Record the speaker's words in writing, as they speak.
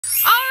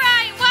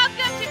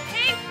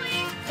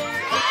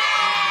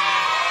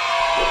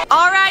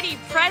Alrighty,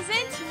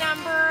 present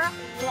number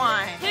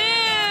 1, 2, 3.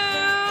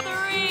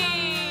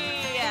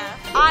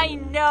 I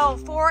know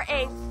for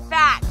a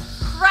fact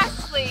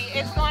Presley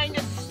is going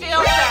to steal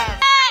this.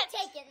 I'm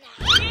taking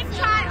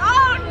that.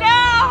 Oh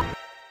no!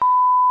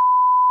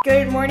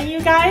 Good morning,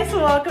 you guys.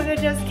 Welcome to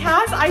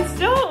JUSTKASS. I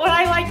still, when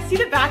I like see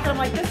the back, I'm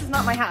like, this is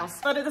not my house.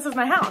 But this is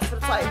my house. But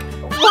it's like,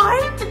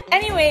 what?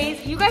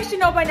 Anyways, you guys should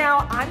know by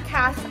now, I'm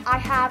Cass. I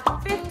have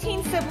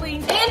 15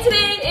 siblings. And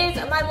today is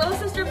my little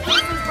sister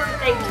Paislee's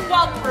birthday,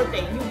 12th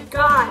birthday, you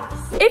guys.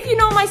 If you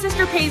know my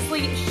sister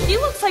Paislee, she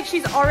looks like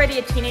she's already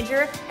a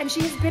teenager, and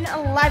she's been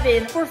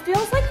 11 for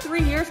feels like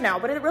 3 years now,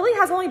 but it really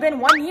has only been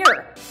 1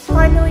 year.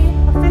 Finally,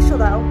 official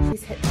though,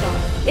 she's hit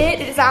 12. It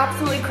is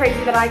absolutely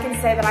crazy that I can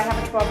say that I have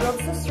a 12-year-old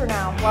sister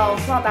now. Well,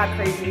 it's not that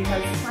crazy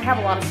because I have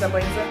a lot of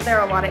siblings. There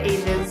are a lot of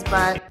ages,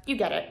 but you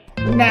get it.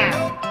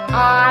 Now,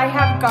 I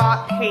have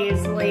got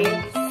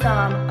Paislee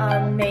some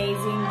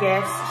amazing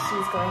gifts.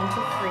 She's going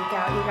to freak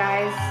out, you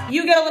guys.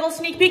 You get a little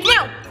sneak peek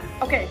now.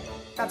 Okay,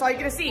 that's all you're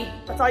gonna see.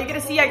 That's all you're gonna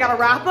see. I gotta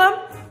wrap them.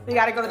 We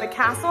gotta go to the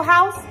castle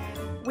house.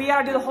 We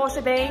gotta do the whole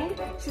shebang.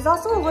 She's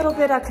also a little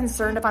bit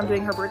concerned if I'm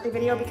doing her birthday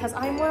video because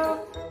I'm,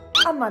 well,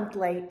 a month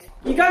late.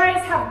 You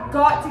guys have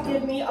got to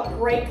give me a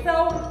break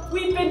though.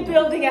 We've been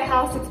building a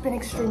house. It's been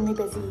extremely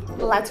busy.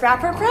 Let's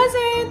wrap her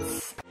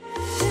presents.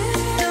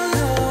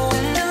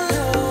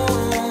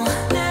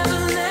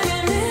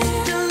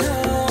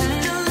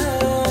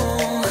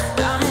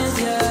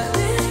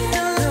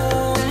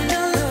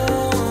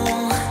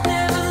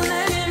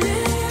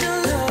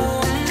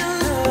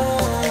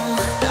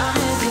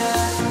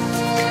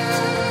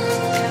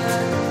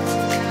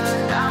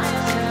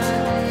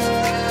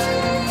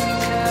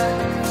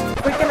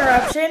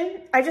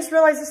 I just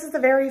realized this is the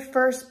very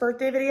first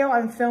birthday video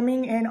I'm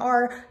filming in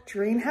our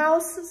dream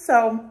house,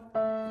 so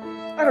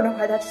I don't know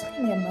why that just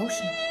made me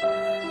emotional.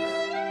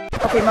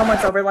 Okay,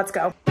 moment's over, let's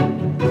go.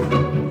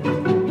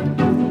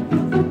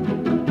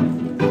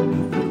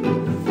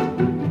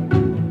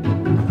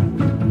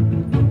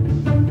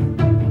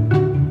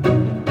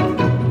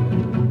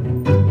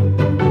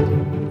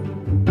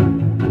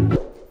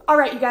 All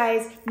right, you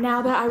guys,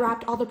 now that I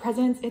wrapped all the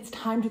presents, it's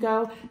time to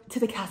go to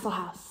the castle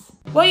house.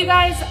 Well, you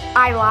guys,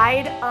 I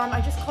lied.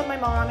 I just called my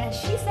mom and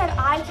she said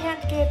I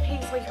can't give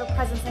Paislee her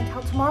presents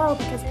until tomorrow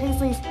because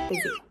Paislee's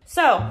busy.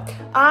 So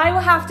I will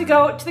have to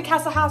go to the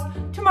castle house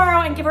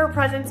tomorrow and give her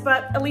presents,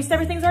 but at least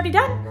everything's already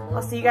done.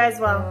 I'll see you guys,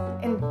 well,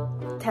 in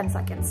 10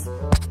 seconds.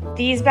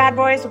 These bad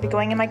boys will be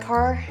going in my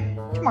car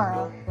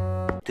tomorrow.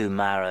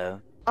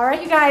 All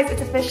right, you guys,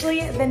 it's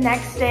officially the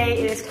next day.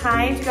 It is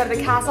time to go to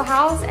the castle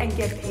house and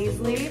give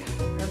Paislee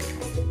her presents.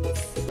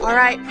 All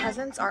right,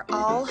 presents are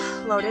all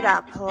loaded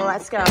up.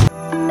 Let's go.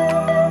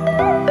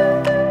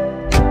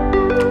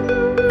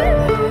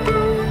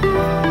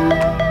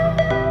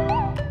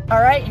 All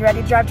right, you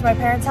ready to drive to my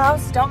parents'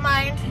 house? Don't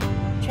mind.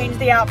 Change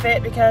the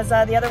outfit because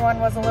the other one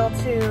was a little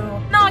too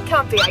not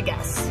comfy, I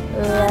guess.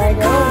 Let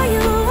go.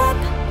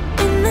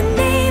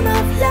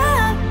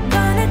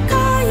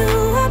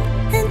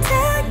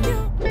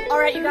 All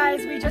right, you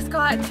guys, we just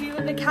got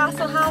to the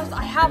castle house.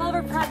 I have all of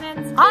her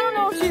presents. I don't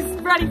know if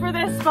she's ready for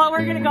this, but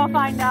we're gonna go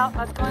find out.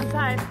 Let's go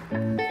inside.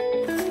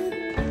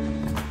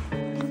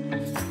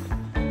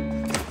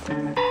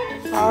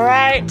 All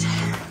right.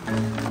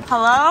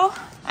 Hello?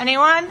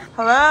 Anyone?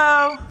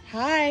 Hello?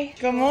 Hi.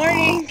 Good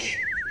morning.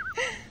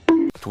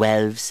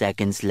 12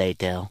 seconds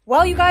later.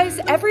 Well, you guys,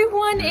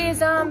 everyone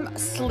is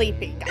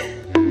sleeping.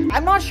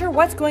 I'm not sure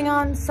what's going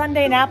on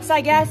Sunday naps, I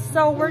guess.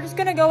 So we're just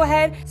gonna go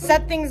ahead,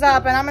 set things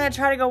up, and I'm gonna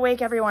try to go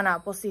wake everyone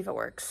up. We'll see if it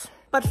works.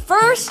 But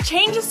first,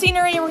 change the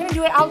scenery. We're gonna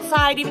do it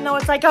outside, even though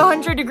it's like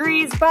 100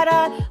 degrees. But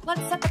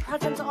let's set the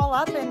presents all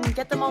up and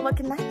get them all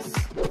looking nice.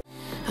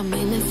 I'm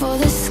aiming for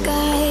the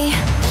sky.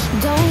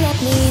 Don't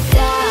let me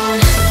down.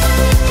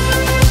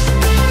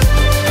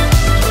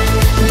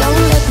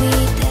 Don't let me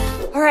down.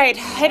 All right,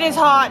 it is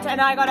hot and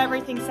I got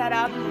everything set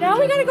up. Now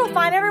we gotta go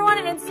find everyone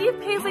and then see if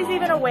Paislee's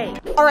even awake.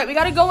 All right, we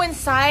gotta go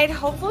inside.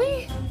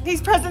 Hopefully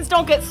these presents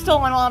don't get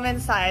stolen while I'm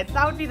inside.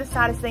 That would be the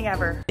saddest thing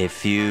ever. A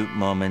few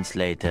moments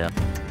later.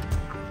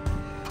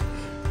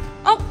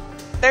 Oh,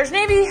 there's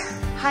Navy.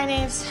 Hi,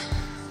 Naves.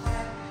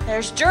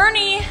 There's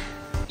Journey.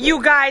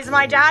 You guys,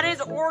 my dad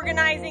is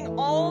organizing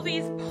all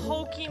these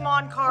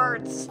Pokemon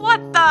cards.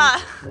 What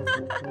the?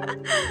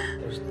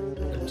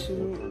 They're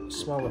too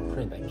small of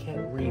print. I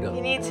can't read them. He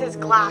needs his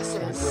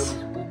glasses.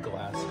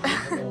 Glasses.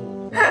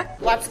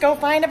 Let's go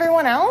find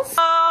everyone else.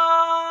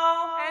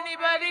 Oh,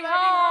 anybody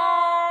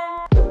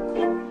home?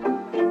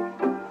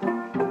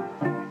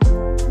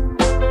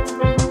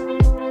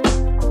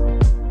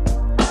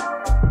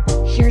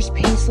 Here's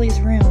Paislee's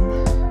room.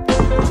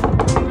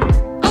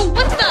 Oh,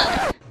 what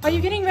the? Are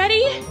you getting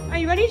ready? Are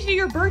you ready to do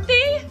your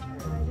birthday?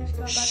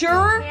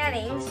 Sure?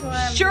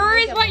 Sure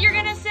is what you're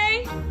gonna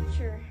say?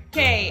 Sure.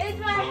 Okay. It's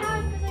what I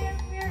have because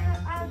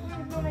I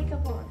have no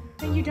makeup on.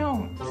 No, you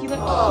don't. You look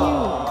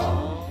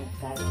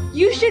cute.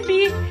 You should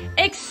be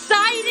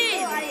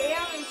excited. I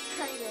am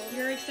excited.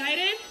 You're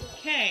excited?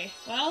 Okay,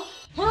 well,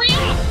 hurry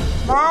up.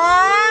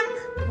 Mom,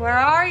 where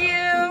are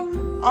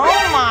you?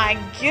 Oh my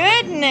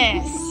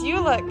goodness,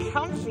 you look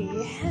comfy.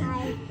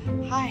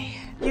 Hi.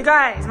 You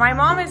guys, my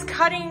mom is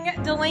cutting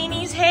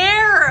Delaney's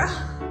hair.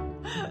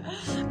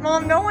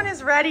 Mom, no one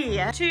is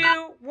ready. 2,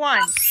 1. All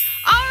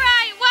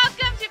right,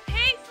 welcome to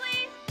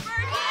PaisLee's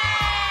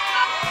birthday.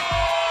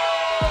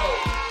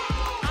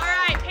 All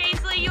right,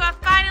 PaisLee, you have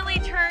finally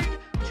turned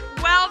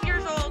 12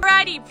 years old.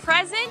 Ready,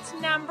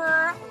 present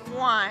number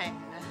 1.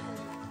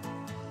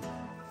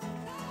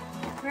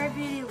 Rare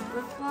Beauty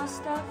lip gloss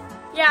stuff?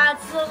 Yeah,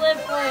 it's the lip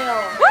oil.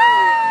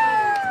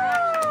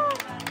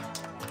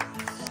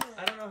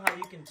 I don't know how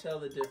you can tell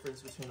the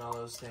difference between all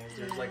those things.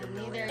 There's like a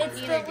million.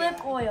 It's the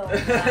lip oil.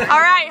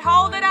 All right,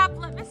 hold it up.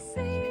 Let me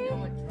see.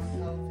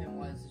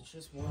 It's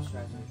just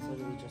moisturizer. It's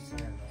literally just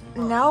serum.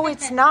 No,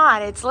 it's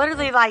not. It's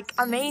literally like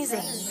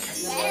amazing.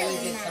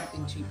 Literally get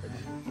something cheaper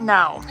than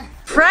No.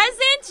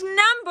 Present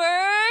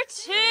number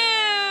 2.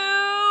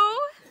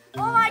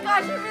 Oh my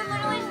gosh, you've been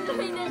literally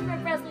doing this for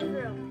Presley's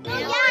room. Yeah,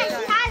 she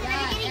has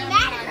been getting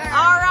mad at her.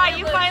 All right,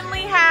 you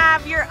finally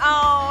have your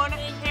own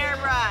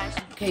hairbrush.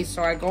 Okay,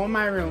 so I go in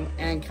my room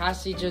and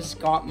Cassie just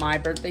got my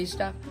birthday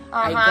stuff.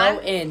 Uh-huh. I go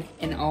in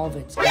and all of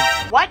it's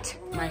out. What?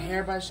 My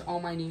hairbrush, all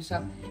my new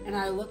stuff, and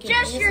I look at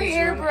Just your Paisley's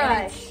room, and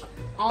hairbrush. it's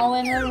all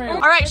in her room.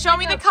 All right, show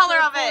me the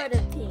color of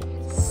it.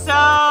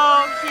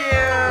 So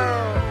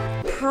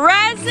cute.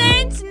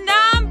 Present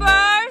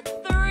number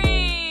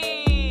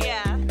 3.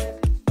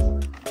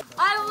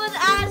 I was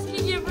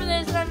asking you for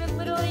this, and I've been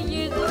literally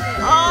using it.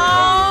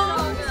 Oh,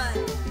 So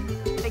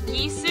good. the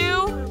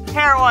Gisou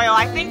hair oil.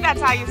 I think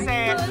that's how you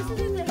say it. So this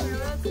isn't the hair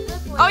oil, it's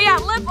lip oil. Oh yeah,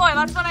 lip oil.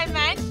 That's what I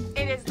meant.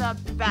 It is the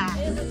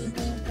best.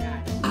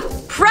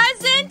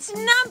 Present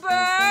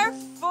number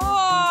 4.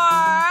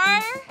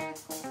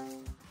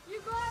 You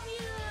got me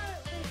the...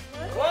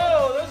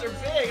 Whoa, those are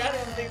big. I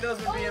didn't think those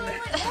would be in there.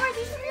 Are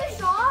these from your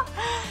shop?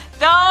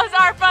 Those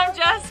are from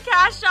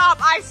JUSTKASS shop.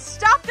 I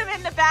stuffed them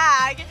in the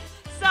bag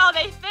so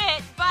they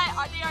fit,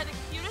 but they are the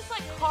cutest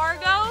like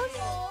cargos.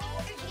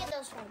 Where did you get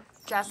those from?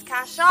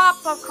 JUSTKASS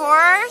shop, of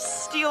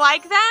course. Do you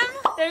like them?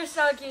 They're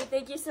so cute.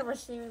 Thank you so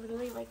much. They were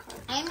literally my car.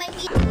 I might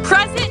be.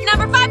 Present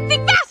number 5.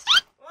 Think fast.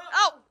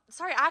 Oh,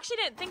 sorry. I actually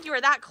didn't think you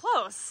were that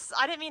close.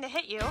 I didn't mean to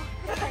hit you.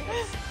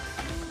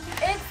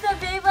 It's the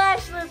Baby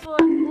Lash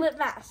lip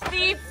mask.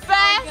 The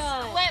best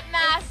good. lip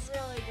mask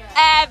Really good.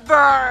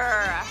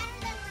 ever.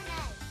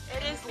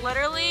 It is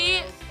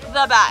literally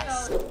the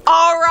best.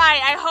 All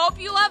right, I hope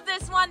you love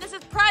this one. This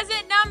is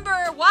present number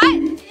what?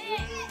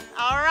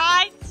 All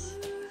right.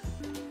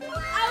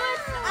 I was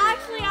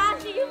actually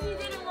asking if you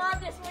didn't want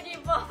this when you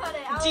bought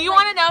it. Do you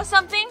want to know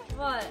something?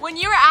 What? When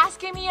you were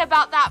asking me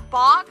about that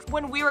box,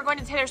 when we were going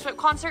to Taylor Swift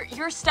concert,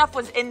 your stuff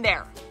was in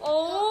there.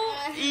 Oh.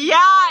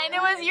 Yeah, and it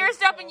was your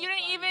stuff and you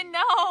didn't even know.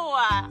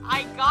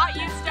 I got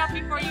you stuff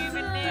before you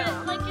even knew.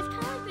 Like, it's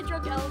kind of like the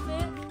drunk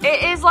elephant.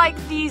 It is like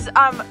these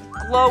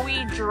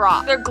glowy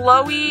drops. They're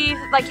glowy,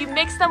 like you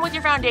mix them with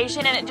your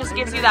foundation and it just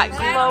gives you that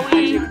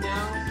glowy.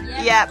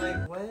 Yep.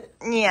 Like what?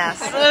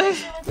 Yes.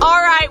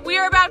 All right, we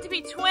are about to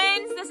be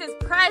twins. This is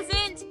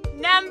present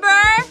number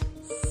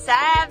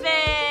 7.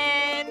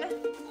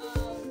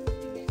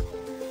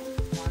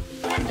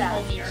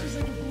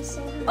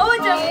 Oh,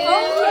 it's a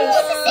phone case.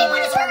 It's the same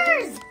one as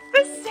hers.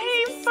 The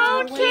same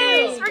phone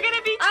case. We're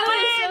gonna be I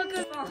twins.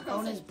 was so good.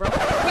 Phone is broken.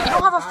 Wait, you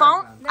don't have a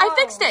phone? No. I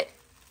fixed it.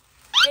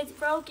 It's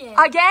broken.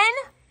 Again?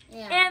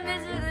 And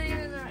this is the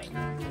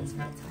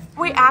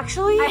Wait,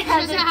 actually? I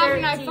have the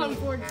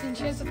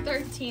 13. It's the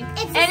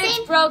And same. it's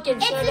broken,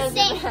 so it It's the doesn't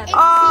same. matter. It's the same.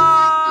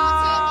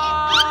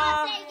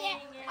 I'll take it.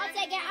 I'll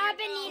take it. I've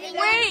been needing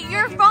it. Wait,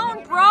 your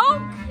phone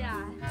broke?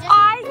 Yeah.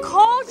 I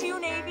called you,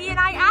 Navy, and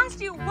I asked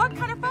you what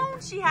kind of phone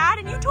she had,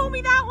 and you told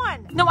me that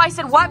one. No, I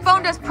said, what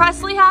phone does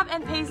Presley have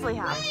and PaisLee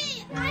have?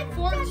 I'm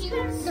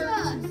 14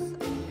 subs.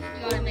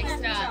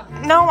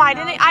 No,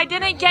 I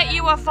didn't get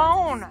you a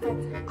phone.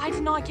 I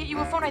did not get you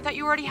a phone. I thought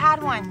you already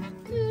had one.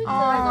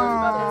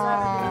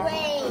 Oh.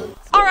 Wait.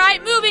 All right,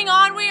 moving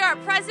on. We are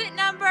present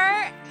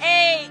number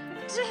 8.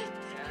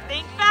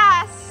 Think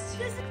fast.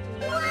 This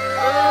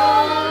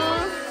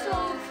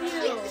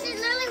is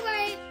literally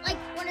wearing like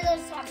one of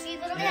those socks. She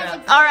literally has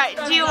like. All right,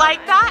 do you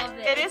like that?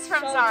 It is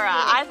from Zara.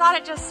 I thought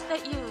it just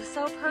fit you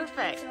so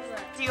perfect.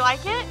 Do you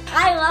like it?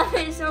 I love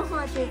it so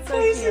much. It's so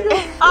cute.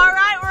 All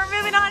right, we're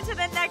moving on to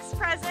the next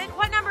present.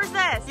 What number is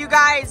this? You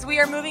guys, we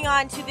are moving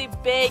on to the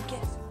big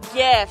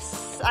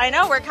gifts. I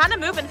know, we're kind of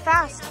moving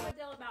fast.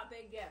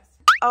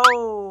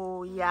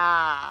 Oh,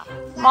 yeah.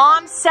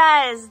 Mom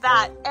says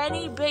that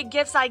any big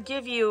gifts I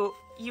give you,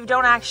 you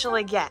don't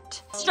actually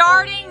get.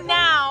 Starting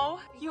now,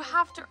 you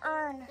have to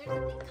earn.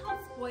 There's a thing called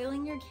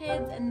spoiling your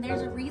kids, and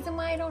there's a reason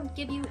why I don't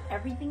give you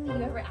everything that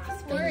you ever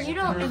ask for. You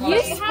don't.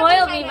 You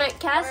spoil me, but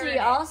Cassie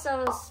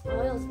also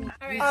spoils me.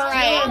 All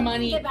right.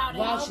 Money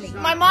while she's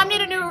not. My mom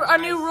made a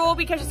new rule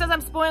because she says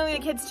I'm spoiling the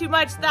kids too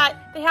much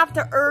that they have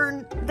to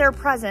earn their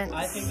presents.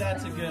 I think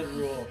that's a good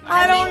rule.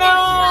 I don't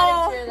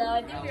know. True, though.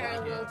 I think you're a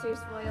little too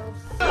spoiled.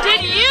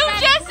 Did you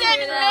just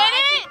admit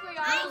it?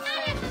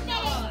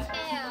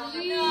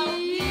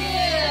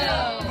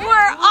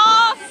 We're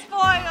all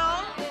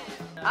spoiled.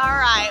 All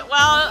right,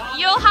 well,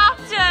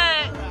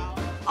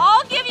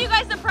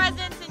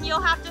 you'll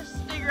have to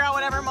figure out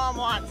whatever mom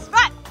wants.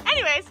 But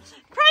anyways,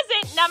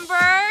 present number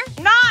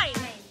 9.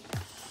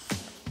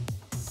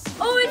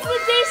 Oh, it's the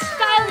day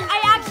styling.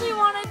 I actually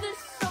wanted this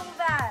so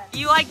bad.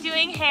 You like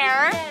doing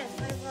hair? Yes,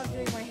 I love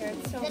doing my hair.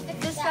 It's so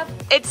this stuff.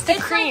 It's the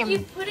It's cream. like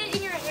you put it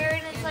in your hair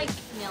and it's like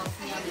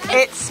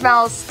It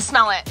smells,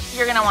 smell it.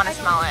 You're gonna wanna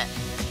smell it.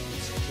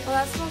 Oh,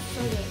 that smells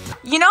so good.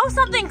 You know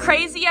something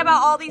crazy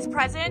about all these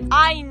presents?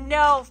 I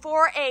know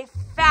for a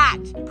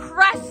fact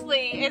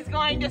PaisLee is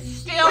going to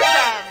steal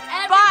them.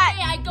 Every But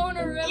day I go in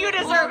a room you and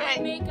deserve all my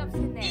it. makeup's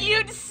in there.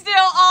 you'd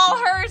steal all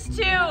hers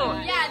too.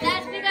 Yeah,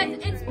 that's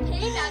because it's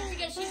payback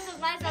because she's so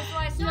nice. That's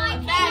why I stole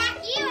it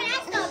back. You and I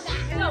stole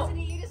back. No.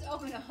 You just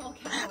opened a whole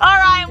can. All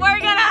right, we're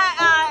gonna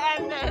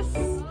end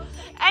this.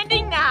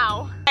 Ending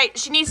now. Right,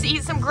 she needs to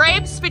eat some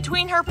grapes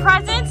between her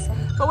presents,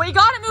 but we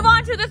gotta move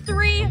on to the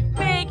 3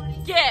 big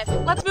gifts.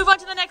 Let's move on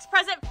to the next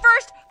present.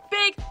 First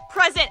big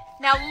present.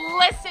 Now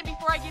listen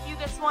before I give you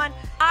this one.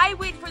 I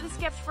wait for this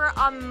gift for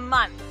a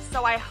month,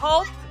 so I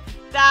hope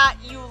that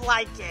you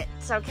like it,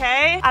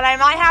 okay? And I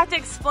might have to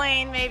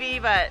explain maybe,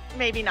 but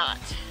maybe not.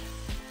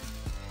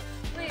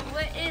 Wait,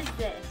 what is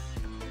this?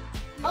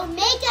 Oh,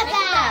 makeup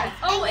bag.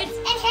 Oh, and, it's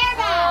and hair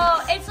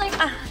bags. Oh, it's like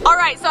All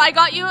right, so I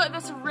got you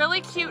this really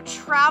cute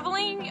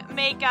traveling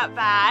makeup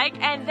bag,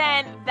 and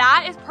then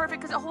that is perfect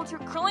because it holds your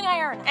curling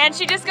iron. And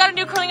she just got a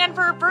new curling iron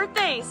for her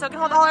birthday, so it can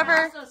hold all of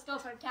her. also stole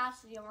from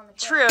Cassidy on the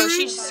True,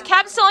 she just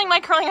kept stealing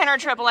my curling iron on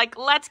her trip. Like,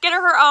 let's get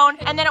her own,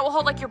 and then it will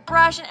hold like your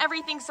brush and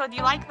everything. So do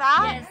you like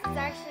that? Yes, it's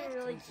actually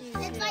really cute.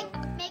 It's like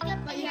makeup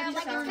and hair.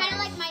 Like, it's kind of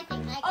like my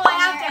thing. Like, Oh, I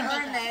have to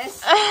earn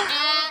this.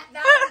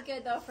 That was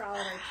good though for all of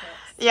our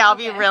trips. Yeah, I'll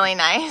be really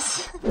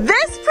nice.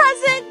 This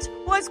present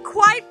was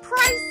quite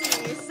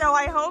pricey, so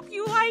I hope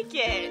you like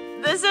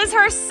it. This is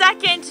her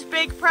second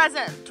big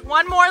present.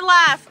 One more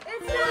left.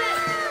 It's wait,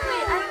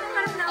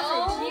 I don't know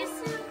how to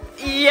pronounce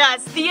it.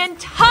 Yes, the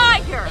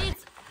entire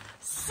It's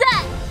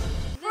set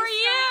for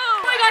you.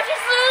 Oh my gosh,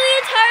 it's literally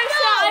the entire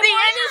set. The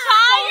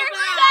entire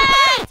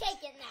set.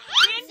 taking that.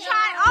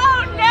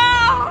 Oh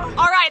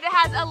no! All right, it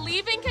has a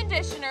leave-in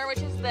conditioner, which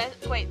is this.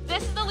 Wait,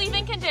 this is the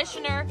leave-in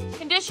conditioner,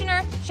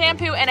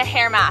 shampoo, and a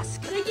hair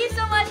mask. Thank you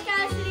so much,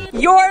 Cassidy.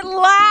 Your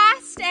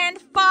last and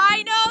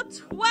final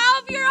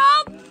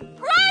 12-year-old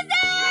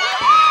present!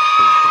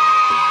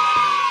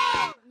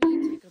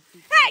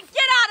 Hey,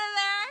 get out of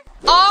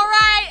there! All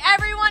right,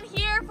 everyone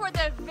here for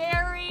the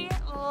very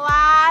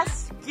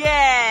last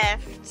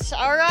gift.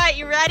 All right,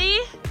 you ready?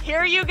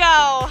 Here you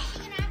go.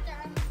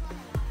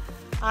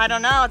 I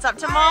don't know, it's up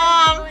to I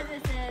mom. don't know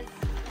what this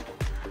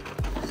is.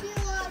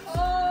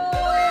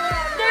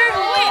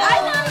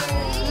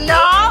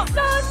 No.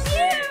 So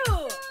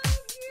cute.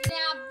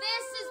 Now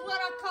this is what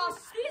I call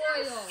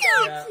spoiled. So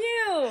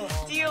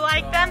cute. Do you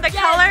like them, the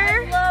Yes,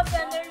 color? I love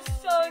them. They're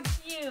so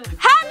cute.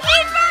 Happy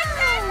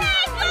birthday,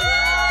 Paisley!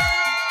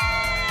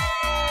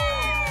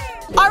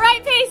 All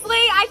right,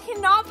 Paisley, I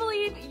cannot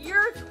believe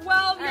you're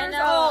 12 years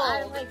old.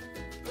 I'm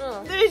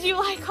like, Did you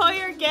like all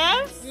your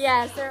gifts?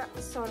 yes, they're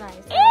so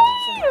nice.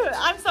 Ew,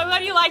 I'm so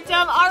glad you liked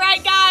them. All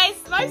right, guys,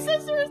 my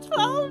sister is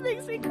 12,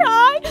 makes me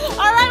cry.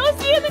 All right, we'll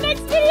see you in the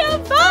next video.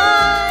 Bye!